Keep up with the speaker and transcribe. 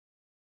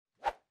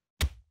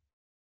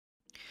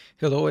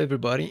Hello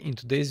everybody, in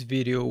today's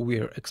video we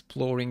are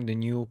exploring the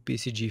new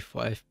PCG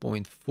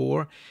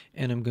 5.4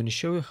 and I'm going to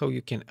show you how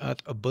you can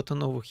add a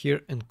button over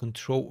here and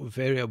control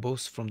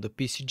variables from the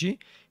PCG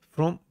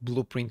from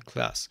Blueprint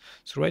class.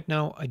 So right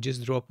now I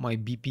just dropped my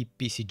BP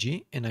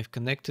PCG and I've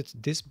connected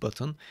this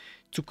button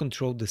to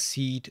control the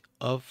seed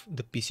of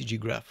the PCG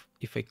graph.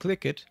 If I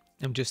click it,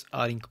 I'm just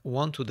adding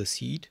one to the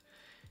seed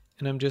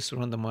and I'm just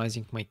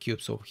randomizing my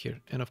cubes over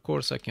here. And of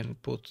course I can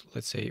put,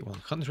 let's say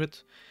 100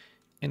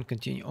 and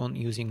continue on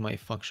using my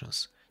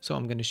functions. So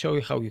I'm going to show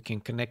you how you can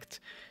connect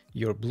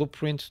your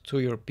blueprint to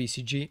your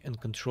PCG and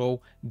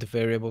control the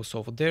variables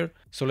over there.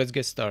 So let's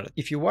get started.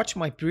 If you watch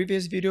my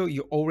previous video,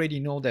 you already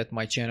know that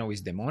my channel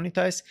is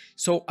demonetized.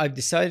 So I've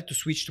decided to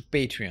switch to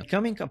Patreon.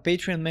 Becoming a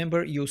Patreon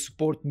member, you'll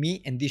support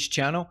me and this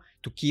channel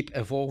to keep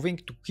evolving,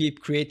 to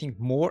keep creating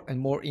more and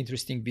more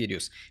interesting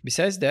videos.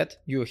 Besides that,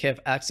 you have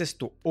access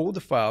to all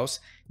the files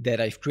that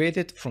I've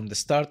created from the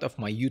start of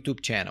my YouTube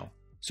channel.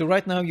 So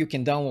right now you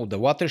can download the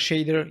water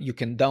shader, you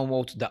can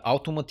download the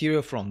auto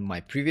material from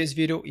my previous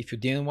video. If you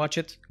didn't watch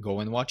it,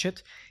 go and watch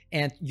it.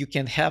 And you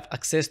can have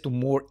access to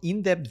more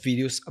in-depth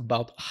videos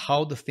about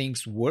how the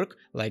things work,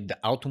 like the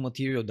auto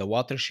material, the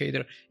water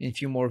shader, and a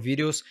few more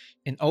videos.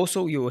 And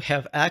also you will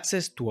have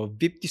access to a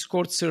VIP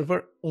Discord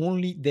server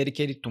only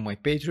dedicated to my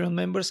Patreon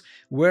members,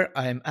 where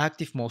I am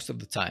active most of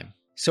the time.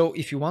 So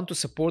if you want to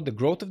support the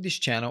growth of this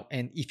channel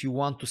and if you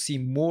want to see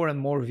more and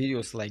more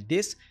videos like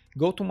this,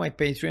 go to my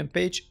Patreon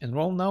page,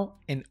 enroll now,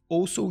 and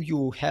also you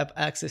will have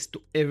access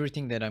to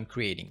everything that I'm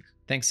creating.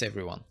 Thanks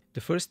everyone.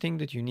 The first thing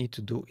that you need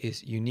to do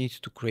is you need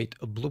to create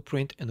a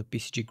blueprint and a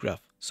PCG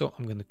graph. So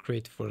I'm going to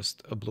create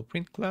first a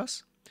blueprint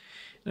class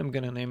and I'm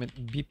going to name it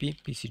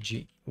BP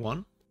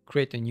PCG1,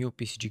 create a new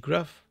PCG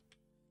graph,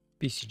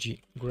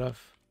 PCG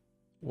graph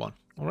 1.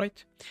 All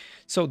right.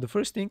 So the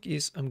first thing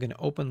is I'm going to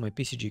open my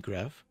PCG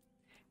graph.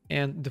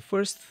 And the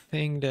first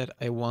thing that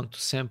I want to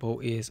sample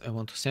is I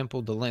want to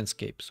sample the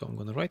landscape. So I'm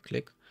going to right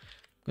click,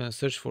 I'm going to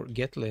search for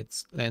get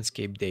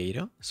landscape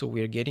data. So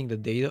we are getting the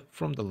data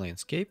from the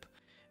landscape.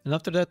 And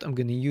after that, I'm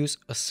going to use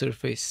a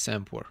surface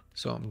sampler.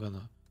 So I'm going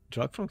to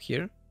drag from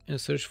here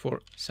and search for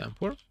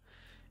sampler.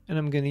 And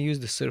I'm going to use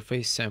the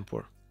surface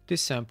sampler.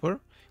 This sampler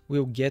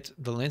will get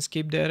the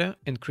landscape data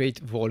and create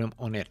volume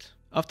on it.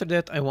 After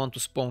that, I want to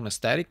spawn a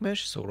static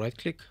mesh. So right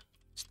click,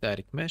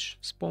 static mesh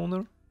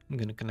spawner. I'm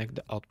going to connect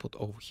the output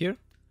over here.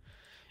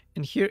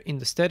 And here in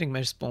the static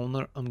mesh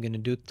spawner, I'm going to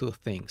do two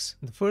things.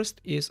 The first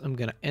is I'm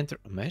going to enter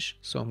a mesh.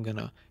 So I'm going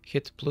to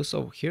hit plus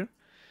over here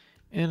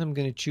and I'm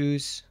going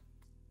to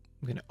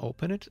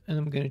open it and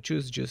I'm going to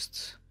choose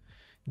just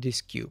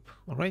this cube.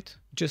 All right.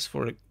 Just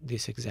for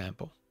this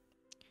example.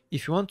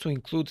 If you want to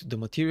include the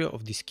material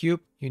of this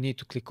cube, you need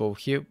to click over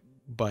here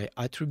by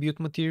attribute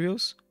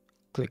materials,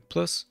 click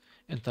plus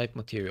and type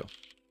material.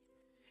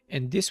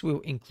 And this will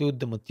include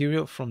the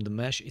material from the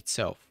mesh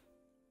itself.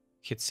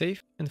 Hit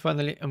save. And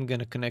finally, I'm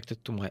going to connect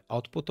it to my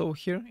output over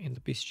here in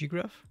the PCG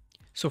graph.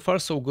 So far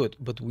so good,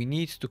 but we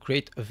need to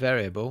create a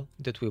variable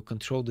that will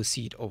control the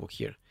seed over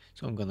here.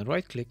 So I'm going to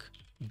right click,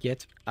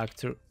 get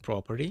actor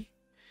property.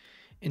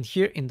 And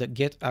here in the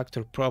get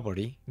actor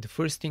property, the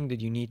first thing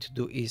that you need to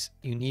do is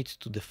you need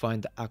to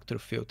define the actor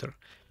filter.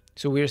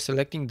 So we are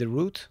selecting the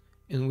root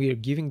and we are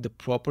giving the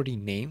property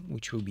name,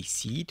 which will be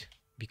seed,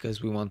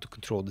 because we want to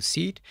control the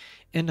seed.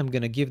 And I'm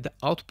going to give the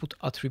output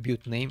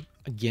attribute name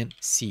again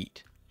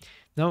seed.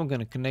 Now I'm going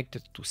to connect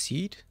it to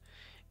seed,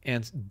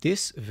 and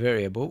this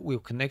variable will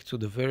connect to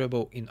the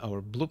variable in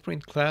our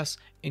blueprint class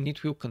and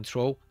it will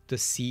control the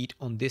seed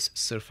on this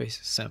surface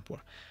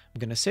sampler. I'm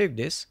going to save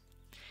this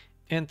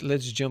and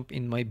let's jump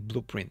in my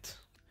blueprint.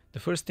 The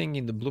first thing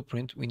in the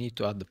blueprint, we need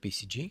to add the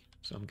PCG.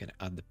 So I'm going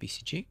to add the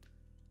PCG.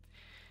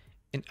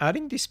 And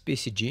adding this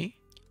PCG,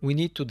 we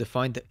need to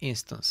define the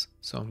instance.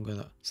 So I'm going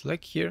to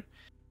select here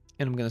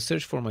and I'm going to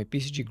search for my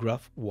PCG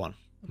graph 1.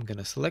 I'm going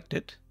to select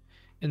it.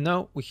 And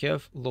now we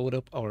have load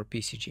up our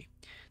PCG.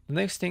 The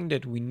next thing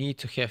that we need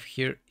to have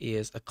here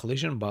is a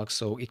collision box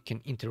so it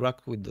can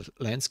interact with the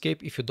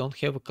landscape. If you don't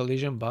have a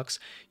collision box,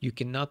 you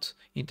cannot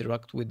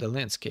interact with the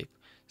landscape.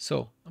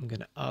 So I'm going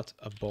to add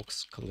a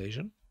box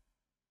collision.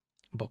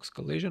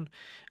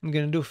 I'm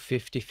going to do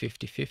 50,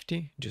 50,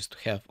 50 just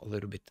to have a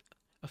little bit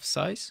of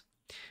size.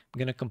 I'm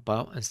going to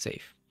compile and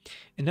save.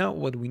 And now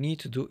what we need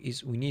to do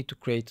is we need to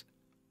create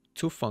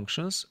two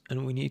functions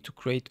and we need to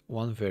create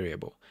one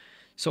variable.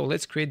 So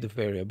let's create the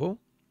variable.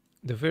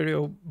 The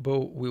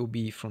variable will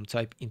be from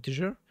type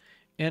integer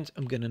and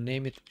I'm going to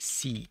name it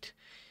seed.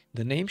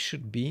 The name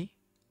should be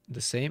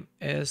the same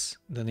as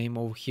the name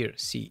over here,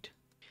 seed.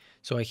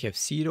 So I have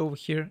seed over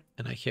here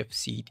and I have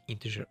seed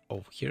integer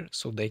over here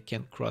so they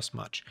can cross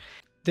match.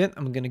 Then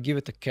I'm going to give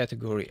it a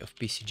category of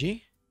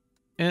PCG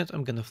and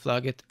I'm going to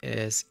flag it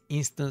as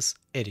instance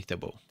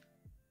editable.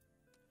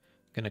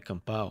 I'm going to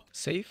compile,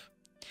 save.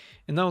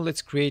 And now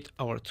let's create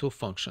our two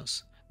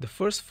functions. The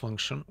first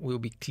function will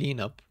be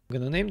cleanup. I'm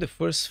going to name the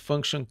first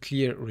function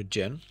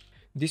ClearRegen.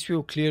 This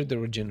will clear the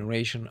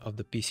regeneration of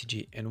the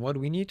PCG. And what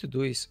we need to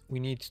do is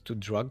we need to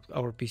drag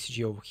our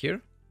PCG over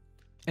here.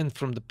 And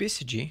from the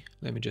PCG,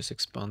 let me just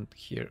expand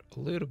here a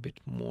little bit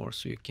more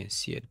so you can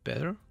see it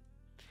better.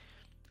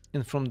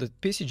 And from the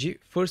PCG,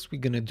 first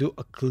we're gonna do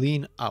a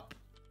clean up.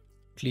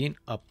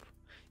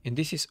 And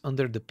this is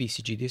under the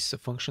PCG. This is a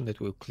function that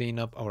will clean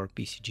up our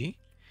PCG.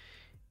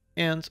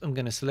 And I'm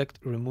gonna select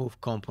remove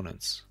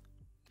components.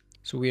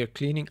 So we are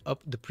cleaning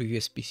up the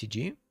previous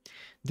PCG.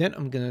 Then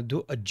I'm gonna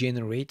do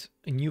generate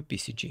a new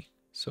PCG.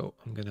 So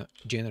I'm gonna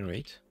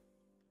generate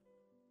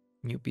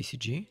new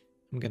PCG.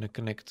 I'm gonna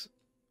connect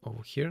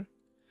over here.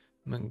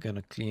 I'm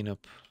gonna clean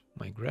up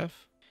my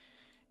graph.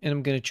 And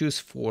I'm gonna choose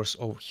force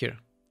over here.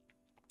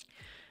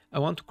 I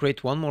want to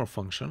create one more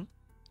function.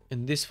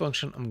 And this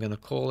function, I'm gonna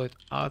call it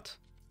add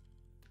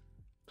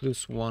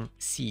 +1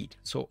 seed.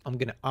 So I'm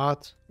gonna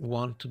add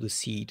 1 to the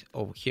seed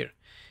over here.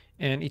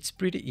 And it's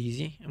pretty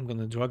easy. I'm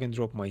gonna drag and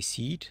drop my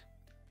seed.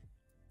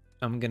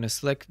 I'm gonna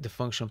select the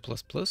function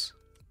 ++.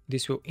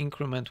 This will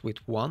increment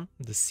with 1,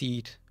 the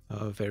seed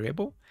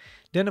variable.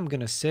 Then I'm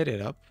gonna set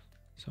it up.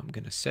 So I'm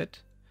gonna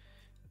set,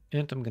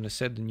 and I'm gonna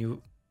set the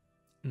new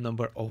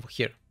number over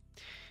here.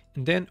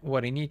 And then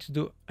what I need to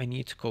do, I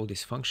need to call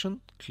this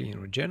function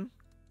ClearRegen,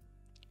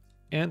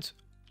 and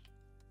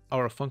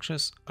our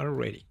functions are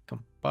ready.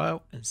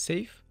 Compile and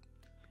save.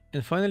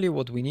 And finally,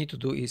 what we need to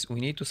do is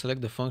we need to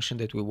select the function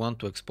that we want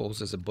to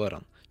expose as a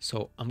button.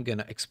 So I'm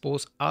gonna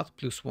expose add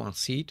 +1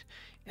 seed,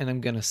 and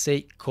I'm gonna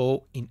say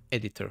call in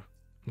editor.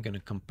 I'm gonna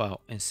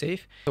compile and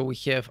save. So we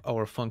have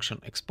our function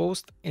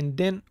exposed, and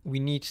then we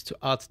need to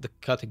add the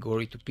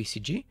category to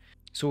PCG.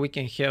 So we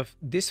can have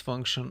this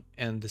function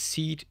and the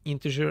seed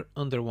integer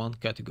under one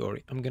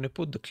category. I'm gonna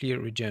put the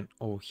ClearRegen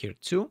over here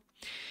too.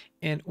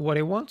 And what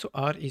I want to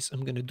add is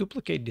I'm gonna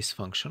duplicate this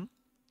function,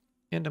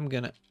 and I'm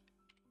gonna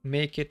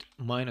make it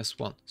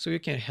 -1. So you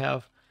can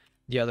have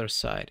the other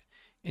side.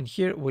 And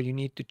here what you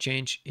need to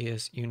change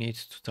is you need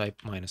to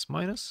type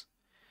 --,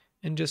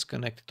 and just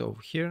connect it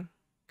over here,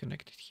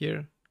 connect it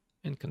here,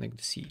 and connect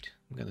the seed.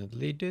 I'm gonna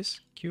delete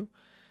this, Q,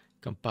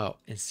 compile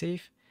and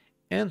save.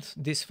 And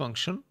this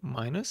function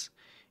minus,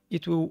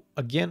 it will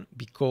again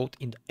be called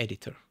in the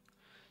editor.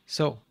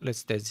 So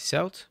let's test this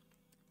out.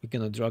 We're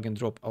gonna drag and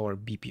drop our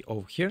BP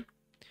over here.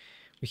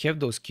 We have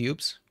those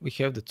cubes, we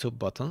have the 2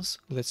 buttons.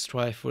 Let's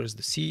try first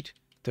the seed,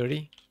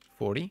 30,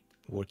 40,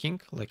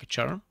 working like a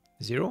charm,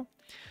 0.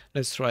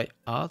 Let's try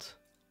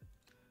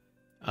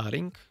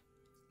adding,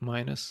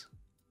 minus,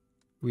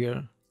 we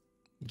are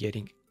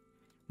getting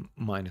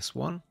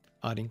 -1,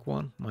 adding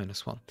 1,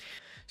 -1.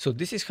 So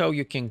this is how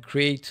you can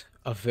create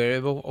a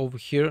variable over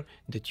here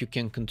that you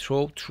can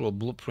control through a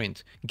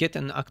blueprint. Get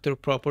an actor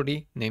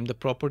property, name the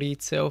property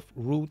itself,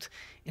 root,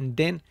 and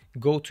then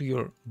go to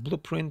your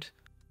blueprint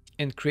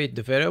and create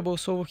the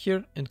variables over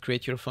here and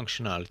create your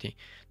functionality.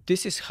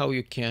 This is how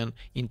you can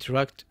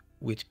interact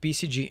with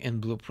PCG and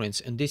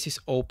blueprints, and this is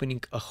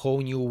opening a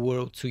whole new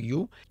world to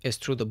you, as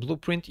through the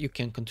blueprint you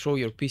can control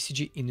your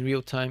PCG in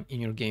real time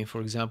in your game.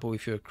 For example,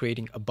 if you're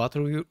creating a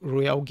battle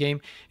royale game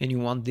and you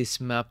want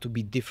this map to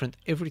be different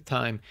every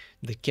time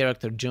the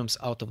character jumps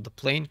out of the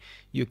plane,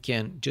 you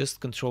can just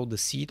control the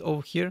seed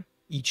over here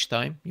each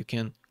time. You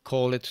can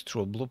call it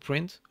through a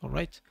blueprint, all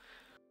right?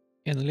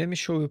 And let me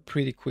show you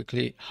pretty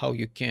quickly how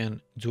you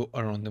can do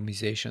a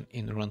randomization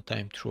in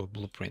runtime through a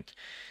blueprint.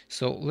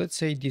 So let's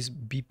say this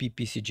BP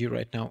PCG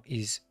right now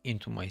is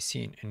into my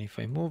scene, and if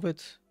I move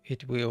it,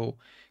 it will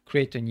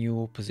create a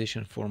new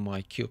position for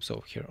my cubes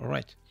over here. All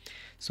right,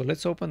 so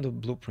let's open the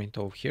blueprint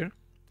over here,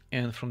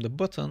 and from the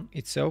button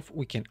itself,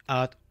 we can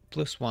add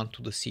 +1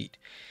 to the seed.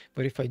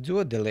 But if I do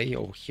a delay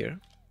over here,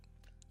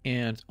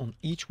 and on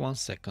each 1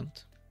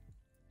 second,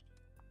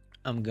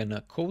 I'm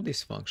gonna call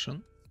this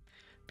function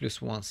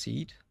 +1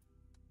 seed,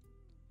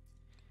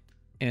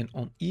 and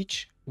on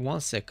each 1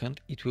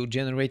 second it will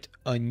generate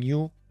a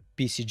new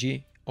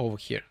PCG over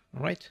here.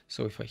 All right,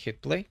 so if I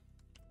hit play,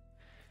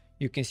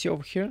 you can see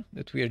over here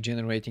that we are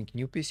generating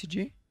new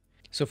PCG.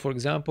 So for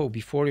example,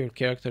 before your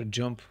character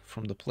jump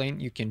from the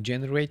plane, you can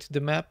generate the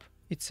map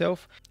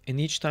itself,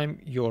 and each time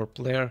your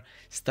player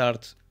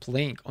starts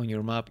playing on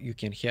your map, you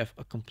can have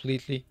a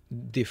completely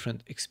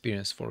different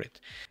experience for it.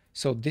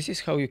 So this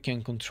is how you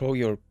can control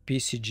your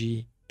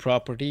PCG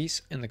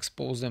properties and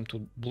expose them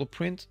to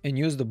blueprint, and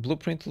use the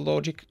blueprint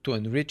logic to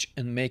enrich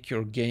and make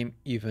your game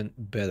even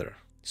better.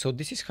 So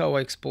this is how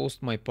I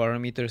exposed my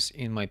parameters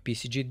in my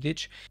PCG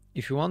ditch.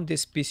 If you want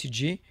this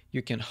PCG,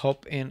 you can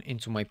hop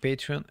into my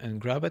Patreon and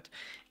grab it.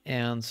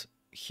 And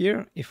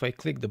here, if I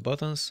click the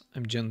buttons,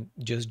 I'm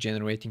just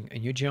generating a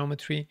new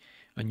geometry,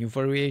 a new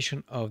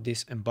variation of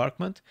this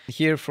embarkment.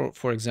 Here,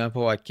 for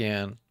example, I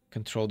can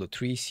control the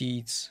tree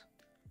seeds.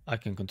 I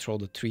can control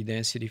the tree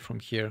density from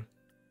here.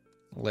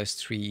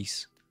 Less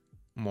trees,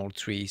 more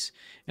trees,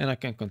 and I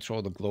can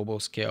control the global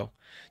scale.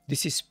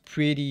 This is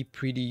pretty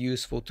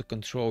useful to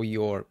control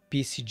your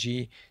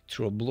PCG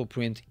through a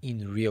blueprint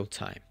in real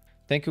time.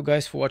 Thank you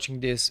guys for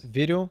watching this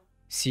video.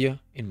 See you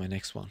in my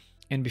next one.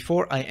 And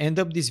before I end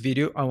up this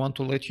video, I want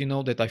to let you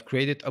know that I've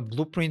created a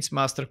Blueprints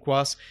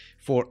Masterclass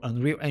for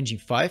Unreal Engine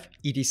 5.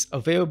 It is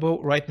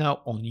available right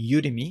now on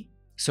Udemy.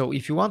 So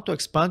if you want to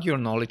expand your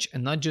knowledge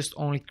and not just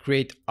only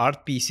create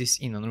art pieces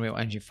in Unreal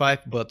Engine 5,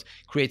 but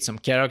create some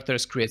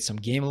characters, create some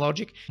game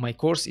logic, my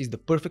course is the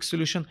perfect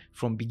solution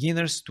from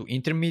beginners to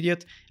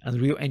intermediate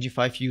Unreal Engine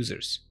 5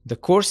 users. The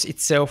course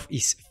itself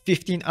is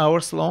 15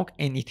 hours long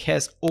and it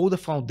has all the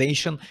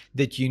foundation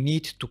that you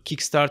need to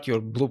kickstart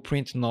your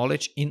blueprint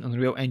knowledge in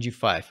Unreal Engine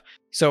 5.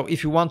 So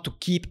if you want to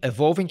keep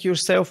evolving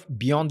yourself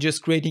beyond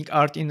just creating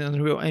art in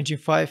Unreal Engine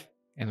 5,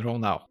 enroll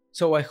now.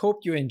 So I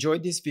hope you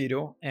enjoyed this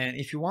video, and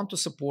if you want to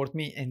support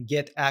me and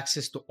get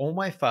access to all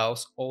my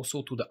files,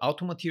 also to the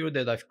auto material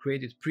that I've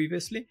created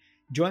previously,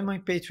 join my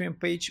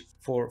Patreon page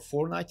for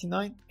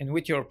 $4.99, and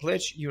with your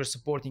pledge you're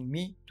supporting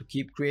me to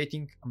keep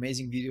creating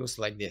amazing videos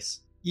like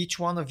this. Each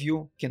one of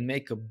you can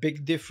make a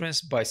big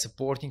difference by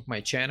supporting my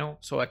channel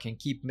so I can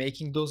keep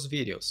making those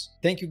videos.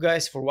 Thank you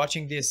guys for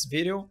watching this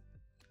video.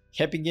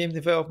 Happy game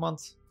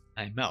development.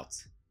 I'm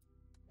out.